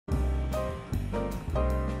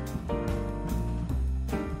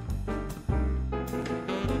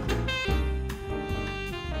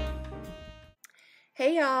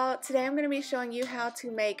Hey y'all, today I'm going to be showing you how to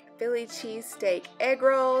make Philly cheesesteak egg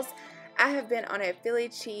rolls. I have been on a Philly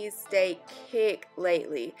cheesesteak kick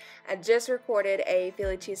lately. I just recorded a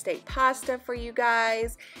Philly cheesesteak pasta for you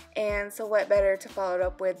guys, and so what better to follow it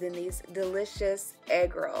up with than these delicious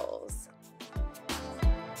egg rolls.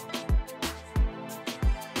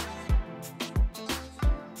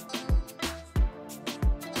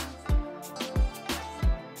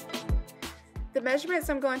 The measurements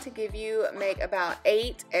I'm going to give you make about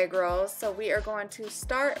 8 egg rolls, so we are going to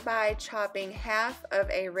start by chopping half of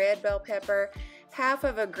a red bell pepper, half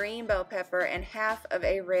of a green bell pepper, and half of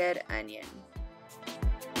a red onion.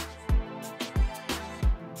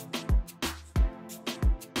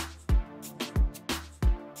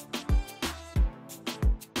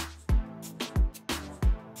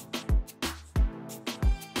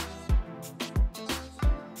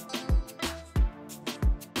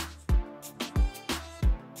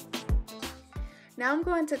 Now I'm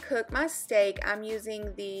going to cook my steak. I'm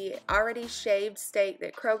using the already shaved steak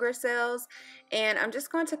that Kroger sells, and I'm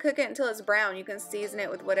just going to cook it until it's brown. You can season it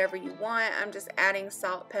with whatever you want. I'm just adding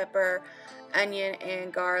salt, pepper, onion,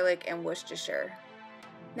 and garlic, and Worcestershire.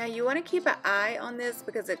 Now you want to keep an eye on this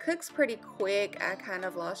because it cooks pretty quick. I kind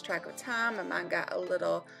of lost track of time and mine got a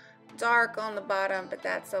little dark on the bottom, but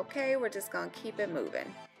that's okay. We're just going to keep it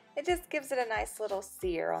moving. It just gives it a nice little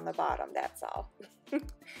sear on the bottom, that's all.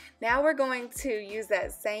 Now we're going to use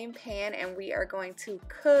that same pan and we are going to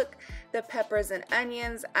cook the peppers and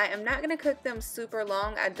onions. I am not going to cook them super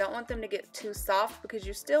long. I don't want them to get too soft because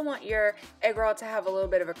you still want your egg roll to have a little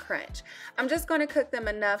bit of a crunch. I'm just going to cook them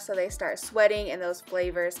enough so they start sweating and those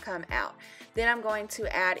flavors come out. Then I'm going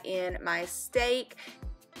to add in my steak.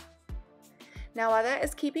 Now while that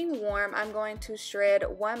is keeping warm, I'm going to shred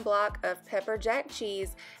 1 block of pepper jack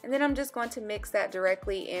cheese, and then I'm just going to mix that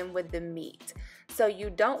directly in with the meat. So you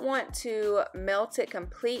don't want to melt it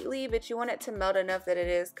completely, but you want it to melt enough that it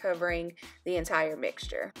is covering the entire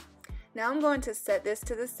mixture. Now I'm going to set this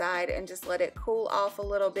to the side and just let it cool off a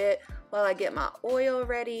little bit while I get my oil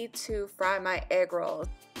ready to fry my egg rolls.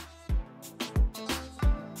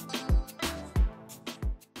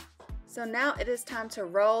 So now it is time to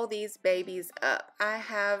roll these babies up. I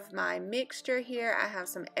have my mixture here. I have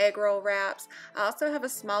some egg roll wraps. I also have a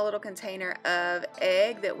small little container of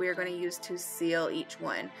egg that we're going to use to seal each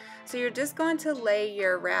one. So you're just going to lay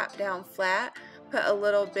your wrap down flat, put a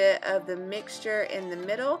little bit of the mixture in the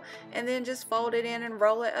middle, and then just fold it in and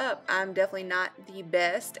roll it up. I'm definitely not the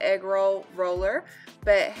best egg roll roller,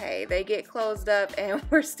 but hey, they get closed up and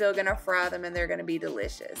we're still gonna fry them and they're gonna be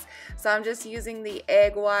delicious. So I'm just using the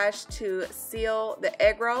egg wash to seal the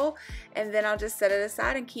egg roll, and then I'll just set it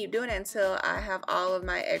aside and keep doing it until I have all of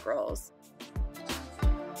my egg rolls.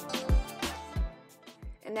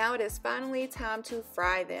 And now it is finally time to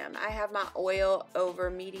fry them. I have my oil over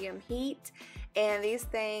medium heat, and these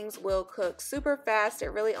things will cook super fast.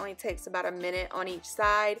 It really only takes about a minute on each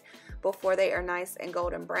side before they are nice and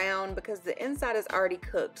golden brown because the inside is already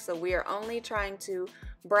cooked. So we are only trying to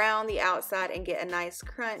brown the outside and get a nice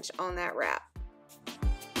crunch on that wrap.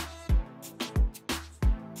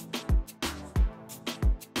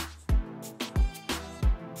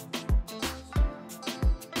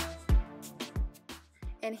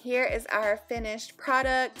 And here is our finished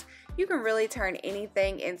product. You can really turn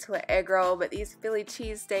anything into an egg roll, but these Philly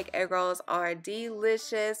cheesesteak egg rolls are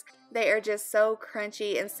delicious. They are just so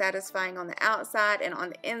crunchy and satisfying on the outside, and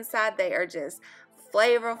on the inside they are just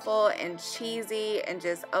flavorful and cheesy and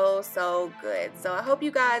just oh so good. So I hope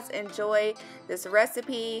you guys enjoy this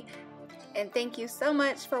recipe, and thank you so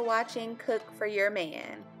much for watching Cook for Your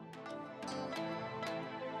Man.